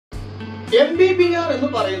MBBR എന്ന്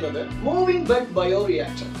പറയുന്നത് Moving Bed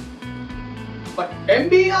Bioreactor. But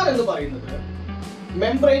MBR എന്ന് പറയുന്നത്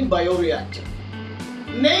Membrane Bioreactor.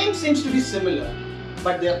 Name seems to be similar,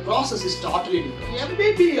 but their process is totally different.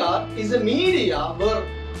 MBBR is a media where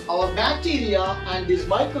our bacteria and these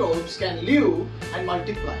microbes can live and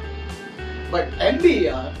multiply. But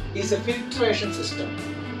MBR is a filtration system.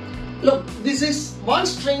 Look, this is one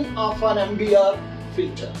string of an MBR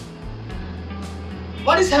filter.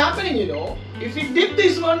 What is happening, if we dip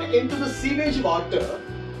this one into the sewage water,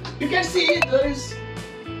 you can see there is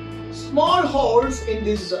small holes in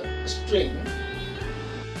this string.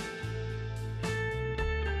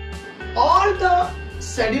 All the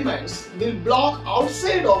sediments will block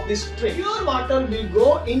outside of this string. Pure water will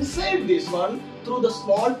go inside this one through the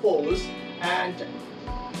small pores and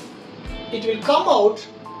it will come out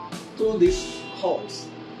through these holes.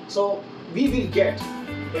 So we will get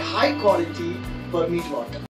a high quality permeate water.